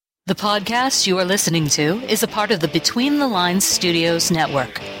The podcast you are listening to is a part of the Between the Lines Studios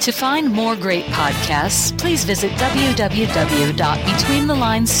network. To find more great podcasts, please visit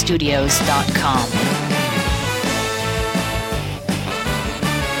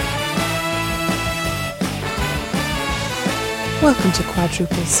Welcome to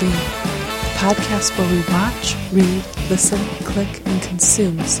Quadruple Z, the podcast where we watch, read, listen, click, and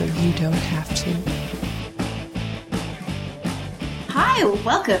consume so you don't have to. Hi,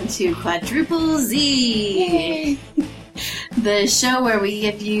 welcome to Quadruple Z, the show where we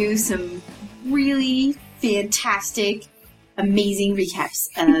give you some really fantastic, amazing recaps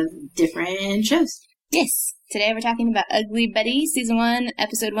of different shows. Yes. Today we're talking about Ugly Betty, Season 1,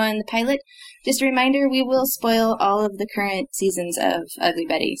 Episode 1, the pilot. Just a reminder, we will spoil all of the current seasons of Ugly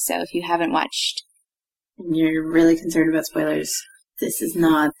Betty, so if you haven't watched and you're really concerned about spoilers, this is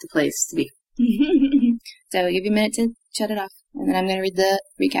not the place to be. So give you a minute to shut it off, and then I'm going to read the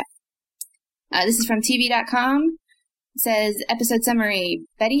recap. This is from TV.com. It says, episode summary,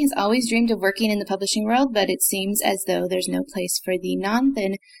 Betty has always dreamed of working in the publishing world, but it seems as though there's no place for the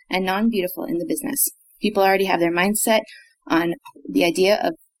non-thin and non-beautiful in the business. People already have their mindset on the idea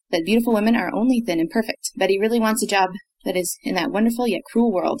of that beautiful women are only thin and perfect. Betty really wants a job that is in that wonderful yet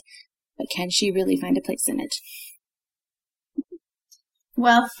cruel world, but can she really find a place in it?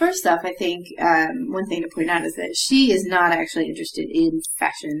 Well, first off, I think one thing to point out is that she is not actually interested in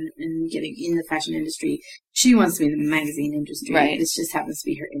fashion and getting in the fashion industry. She wants to be in the magazine industry. Right. This just happens to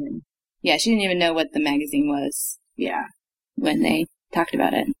be her in. Yeah, she didn't even know what the magazine was. Yeah. When they talked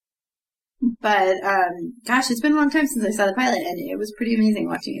about it. But, gosh, it's been a long time since I saw the pilot, and it was pretty amazing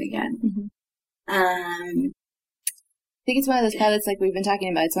watching it again. Mm-hmm. I think it's one of those pilots like we've been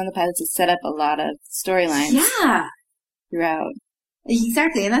talking about. It's one of the pilots that set up a lot of storylines. Yeah. Throughout.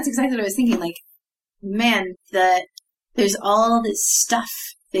 Exactly, and that's exactly what I was thinking. Like, man, there's all this stuff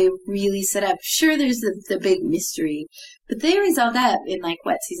they really set up. Sure, there's the big mystery, but they resolved that in,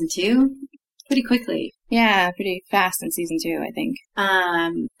 season 2? Pretty quickly. Yeah, pretty fast in season 2, I think.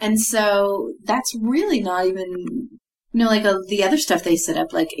 And so that's really not even, the other stuff they set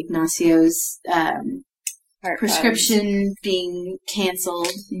up, like Ignacio's prescription being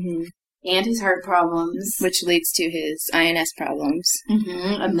canceled, mm-hmm. and his heart problems. Which leads to his INS problems.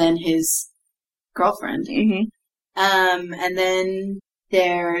 Mm-hmm. And then his girlfriend. Mm-hmm. And then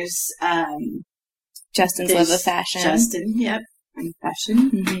there's Justin's love of fashion. Justin, yep, and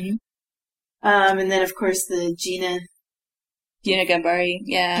fashion. Mm-hmm. And then, of course, the Gina Gambari,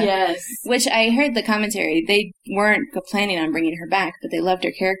 yeah. Yes. Which I heard the commentary. They weren't planning on bringing her back, but they loved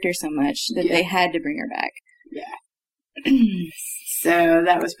her character so much that they had to bring her back. Yeah. So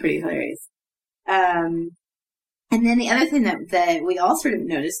that was pretty hilarious. And then the other thing that we all sort of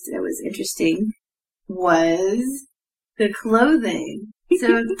noticed that was interesting was the clothing.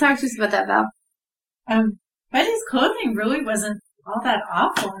 So talk to us about that, Val. Betty's clothing really wasn't all that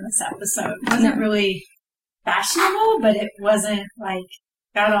awful in this episode. It wasn't really fashionable, but it wasn't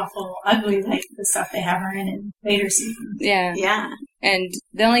god-awful ugly like the stuff they have her in later seasons. Yeah. Yeah. And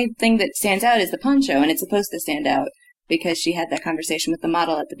the only thing that stands out is the poncho, and it's supposed to stand out because she had that conversation with the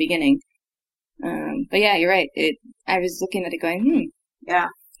model at the beginning. But yeah, you're right. I was looking at it going, yeah,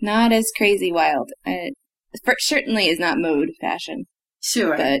 not as crazy wild. It certainly is not mode fashion.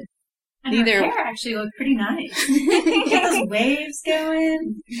 Sure. But and her hair actually looked pretty nice. Get those waves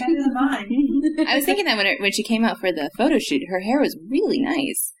going, better than mine. I was thinking that when she came out for the photo shoot, her hair was really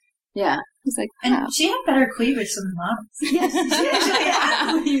nice. Yeah. I was like, wow. And she had better cleavage than the models. Yes, she actually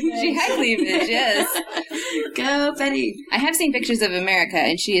had cleavage. She had cleavage, yes. Go, Betty. I have seen pictures of America,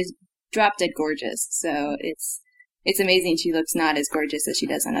 and she is drop-dead gorgeous, so it's amazing she looks not as gorgeous as she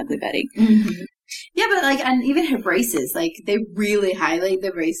does on Ugly Betty. Mm-hmm. Yeah, but and even her braces, they really highlight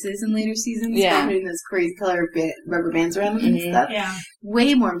the braces in later seasons. Yeah. By putting those crazy color rubber bands around them and stuff. Yeah.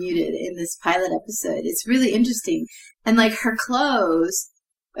 Way more muted in this pilot episode. It's really interesting. And her clothes,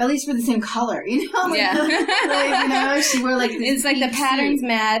 at least for the same color, Yeah. she wore this. It's the patterns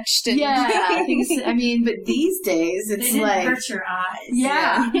matched. And yeah. But these days, it's they didn't hurt your eyes.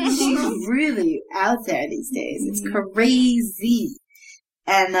 Yeah. She's really out there these days. It's crazy.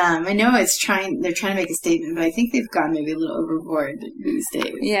 And I know they're trying to make a statement, but I think they've gone maybe a little overboard these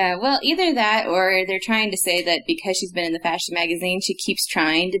days. Yeah, well, either that or they're trying to say that because she's been in the fashion magazine, she keeps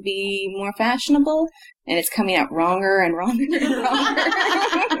trying to be more fashionable, and it's coming out wronger and wronger and wronger.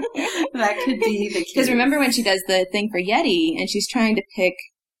 That could be the case. Because remember when she does the thing for Yeti, and she's trying to pick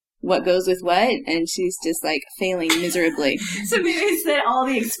what goes with what, and she's just like failing miserably. So maybe it's that all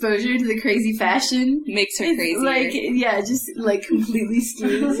the exposure to the crazy fashion makes her crazy. Like, yeah, just like completely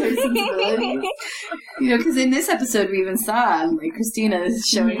skews her sensibilities. You know, because in this episode we even saw like Christina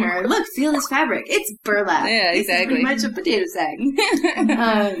showing her, look, feel this fabric. It's burlap. Yeah, exactly. It's pretty much a potato sack.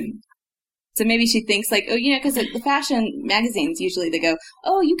 So maybe she thinks like, oh, you know, because the fashion magazines usually they go,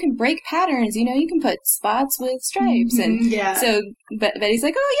 oh, you can break patterns, you know, you can put spots with stripes, and so Betty's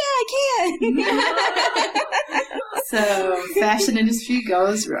like, oh yeah, I can. So fashion industry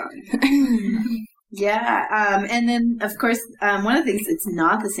goes wrong. Yeah, and then of course one of the things that's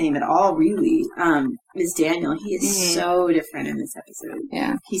not the same at all, really, is Daniel. He is so different in this episode.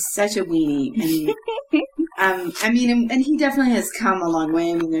 Yeah, he's such a weenie, and I mean, and he definitely has come a long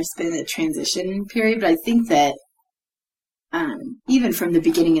way. I mean, there's been a transition period, but I think that even from the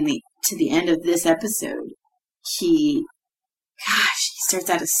beginning to the end of this episode, he starts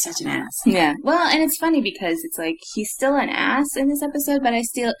out as such an ass. Yeah. Well, and it's funny because it's like he's still an ass in this episode, but I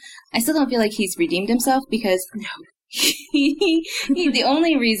still don't feel like he's redeemed himself because the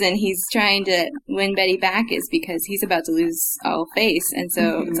only reason he's trying to win Betty back is because he's about to lose all face, and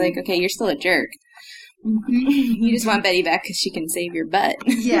so it's like, okay, you're still a jerk. You just want Betty back because she can save your butt.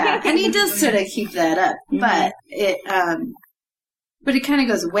 Yeah, and he does sort of keep that up, but it kind of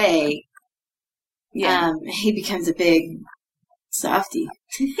goes away. Yeah, he becomes a big softy.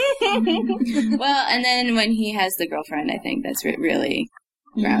 Well, and then when he has the girlfriend, I think that's what really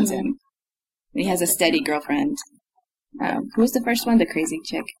grounds him. He has a steady girlfriend. Who was the first one? The crazy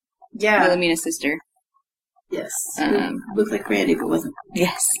chick. Yeah. Wilhelmina's sister. Yes. Looked like Randy, but wasn't.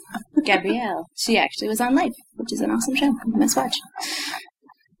 Yes. Gabrielle. She actually was on Life, which is an awesome show. You must watch.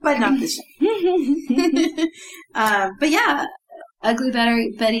 But not this show. But yeah, Ugly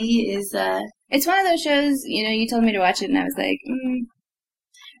Betty is... It's one of those shows, you know, you told me to watch it and I was like,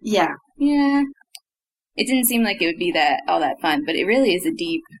 Yeah. Yeah. It didn't seem like it would be all that fun, but it really is a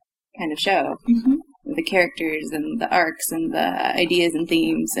deep kind of show. With the characters and the arcs and the ideas and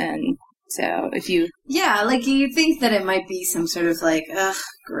themes, and so if you... Yeah, like you think that it might be some sort of like, ugh,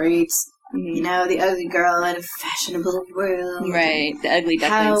 great, you know, the ugly girl in a fashionable world. Right, the ugly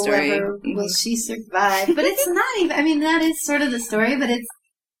duckling story. However, will she survive? But it's not even, I mean, that is sort of the story, but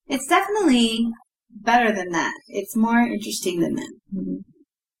it's definitely better than that. It's more interesting than that.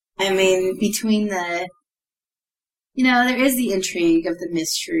 I mean, between the, you know, there is the intrigue of the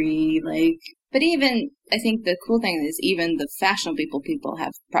mystery, like... But even, I think the cool thing is even the fashionable people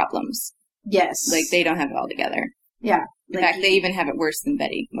have problems. Yes. Like, they don't have it all together. Yeah. In fact, they even have it worse than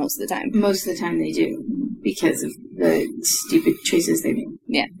Betty most of the time. Most of the time they do, because of the stupid choices they make.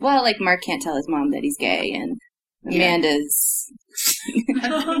 Yeah. Well, like, Mark can't tell his mom that he's gay, and Amanda's...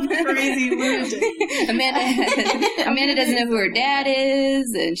 crazy lunatic. Amanda doesn't know who her dad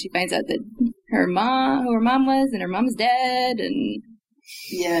is, and she finds out that who her mom was, and her mom's dead, and...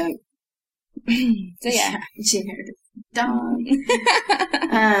 Yeah. So yeah, she inherited a dog.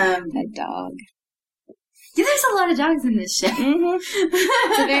 A dog. Yeah, there's a lot of dogs in this show.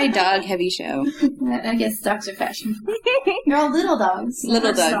 It's a very dog-heavy show. I guess dogs are fashion. They're all little dogs.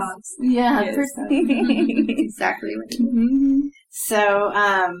 Little dogs. Yeah, yes. Exactly what it is. So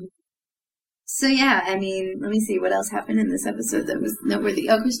yeah, I mean, let me see what else happened in this episode that was noteworthy.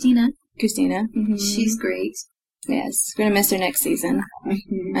 Oh, Christina. She's great. Yes, we're gonna miss her next season.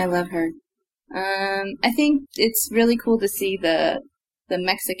 I love her. I think it's really cool to see the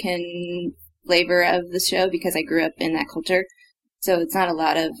Mexican flavor of the show because I grew up in that culture. So it's not a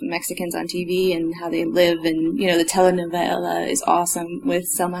lot of Mexicans on TV and how they live, and, you know, the telenovela is awesome with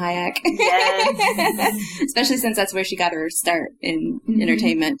Selma Hayek. Yes. Especially since that's where she got her start in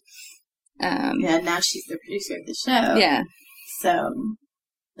entertainment. Yeah, now she's the producer of the show. Yeah. So...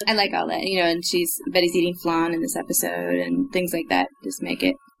 I like all that, you know, and Betty's eating flan in this episode and things like that just makes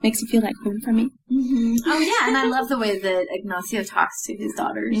you feel like home for me. Oh yeah, and I love the way that Ignacio talks to his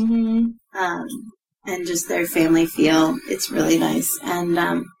daughters. And just their family feel. It's really nice. And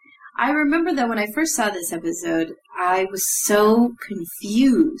I remember that when I first saw this episode, I was so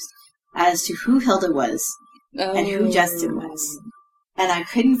confused as to who Hilda was and who Justin was. And I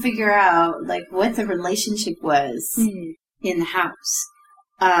couldn't figure out like what the relationship was in the house.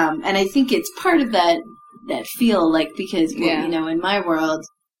 And I think it's part of that feel, like, because, well, you know, in my world,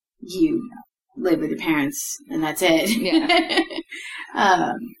 you live with your parents, and that's it.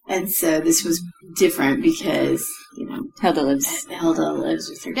 Yeah. And so this was different because, you know, Hilda lives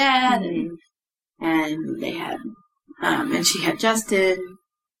with her dad, and they had, and she had Justin,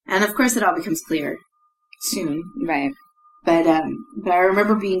 and of course it all becomes clear soon. Right. But I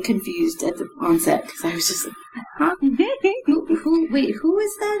remember being confused at the onset because I was just like, huh? Who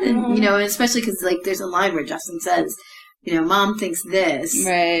is that? And, you know, especially because, like, there's a line where Justin says, you know, Mom thinks this.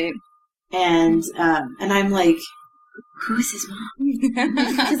 Right. And I'm like, who is his mom?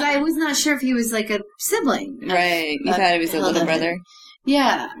 Because I was not sure if he was, like, a sibling. Right. You thought he was a little brother.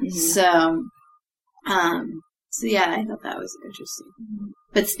 Yeah. So yeah, I thought that was interesting.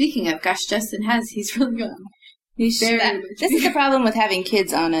 But speaking of, gosh, he's really gone. This is the problem with having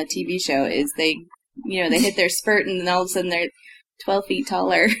kids on a TV show is they hit their spurt and then all of a sudden they're 12 feet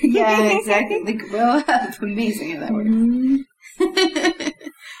taller. Yeah, exactly. They grow up. Amazing how that works.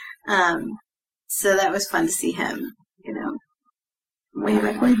 So that was fun to see him, you know, way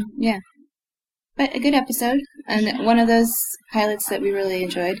back when. Yeah. But a good episode, and one of those pilots that we really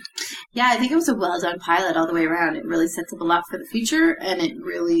enjoyed. Yeah, I think it was a well-done pilot all the way around. It really sets up a lot for the future, and it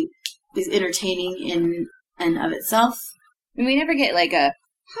really is entertaining in and of itself. And we never get like a,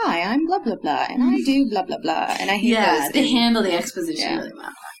 hi, I'm blah, blah, blah, and I do blah, blah, blah, and I hate those. Yeah, they handle the exposition really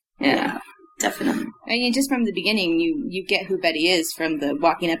well. Yeah, definitely. I mean, just from the beginning, you get who Betty is from the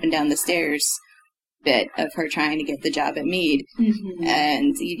walking up and down the stairs bit of her trying to get the job at Meade. Mm-hmm.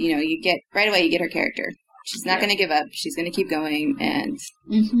 And, you get, right away, you get her character. She's not going to give up. She's going to keep going, and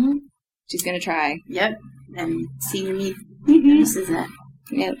she's going to try. Yep. And Senior Meade notices that.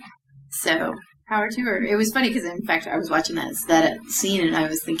 Yep. So, power to her. It was funny because, in fact, I was watching that scene, and I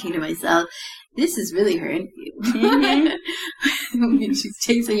was thinking to myself, this is really her interview. Mm-hmm. She's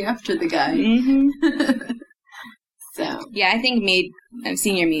chasing after the guy. Mm-hmm. So. Yeah, I think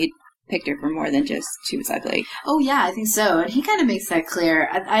Senior Meade picked her for more than just she was ugly. Oh, yeah, I think so. And he kind of makes that clear.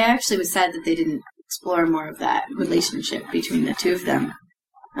 I actually was sad that they didn't explore more of that relationship between the two of them.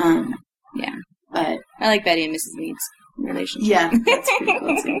 Yeah. But I like Betty and Mrs. Meade's relationship. Yeah, that's pretty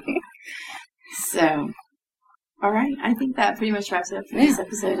cool, too. So, all right. I think that pretty much wraps it up for this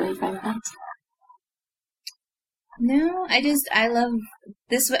episode of Final Thoughts. No, I love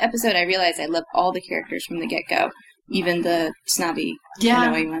this episode. I realized I love all the characters from the get-go. Even the snobby,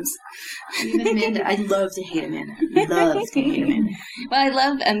 annoying ones. Even Amanda. I love to hate Amanda. Love to hate Amanda. Well, I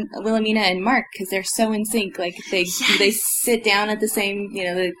love Wilhelmina and Mark because they're so in sync. Like, they sit down at the same,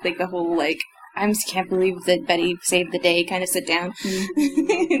 like the whole, like, I just can't believe that Betty saved the day kind of sit down.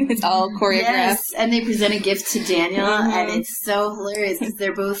 Mm-hmm. It's all choreographed. Yes, and they present a gift to Daniel, and it's so hilarious because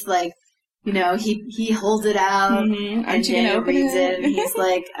they're both like, he holds it out, and Daniel reads it, and he's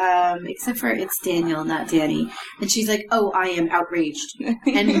like, except for it's Daniel, not Danny. And she's like, oh, I am outraged.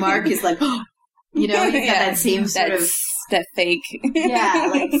 And Mark is like, oh, he's got that same sort of... That fake.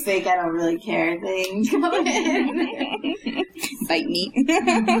 Yeah, like fake, I don't really care thing. Bite me.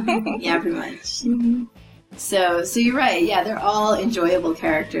 Yeah, pretty much. Mm-hmm. So you're right. Yeah, they're all enjoyable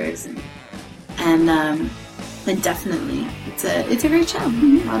characters, and definitely it's a great show.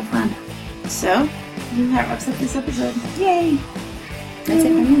 Mm-hmm. A lot of fun. So that wraps up this episode. Yay! That's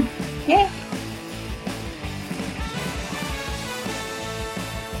it for me. Yay!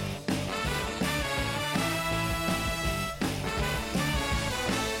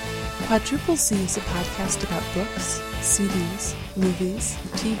 Quadruple Z is a podcast about books, CDs, movies,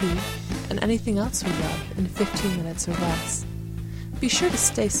 TV, and anything else we love in 15 minutes or less. Be sure to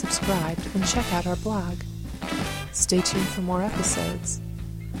stay subscribed and check out our blog. Stay tuned for more episodes.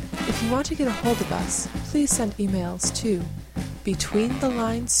 If you want to get a hold of us, please send emails to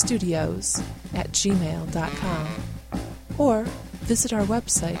betweenthelinesstudios@gmail.com or visit our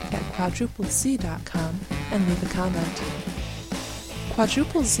website at quadruplec.com and leave a comment.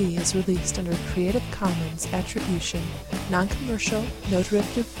 Quadruple Z is released under Creative Commons Attribution, Non-Commercial, No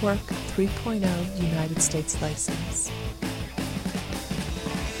Derivative Work 3.0 United States license.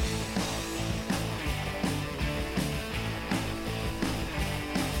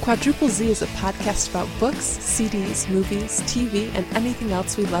 Quadruple Z is a podcast about books, CDs, movies, TV, and anything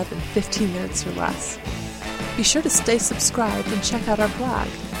else we love in 15 minutes or less. Be sure to stay subscribed and check out our blog.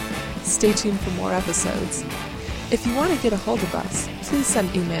 Stay tuned for more episodes. If you want to get a hold of us, please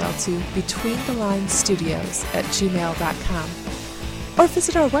send email to betweenthelinesstudios@gmail.com or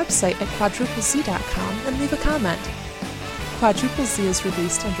visit our website at quadruplec.com and leave a comment. Quadruple Z is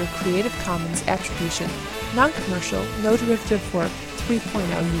released under Creative Commons Attribution, Non-Commercial, No Derivative Work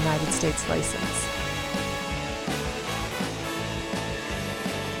 3.0 United States license.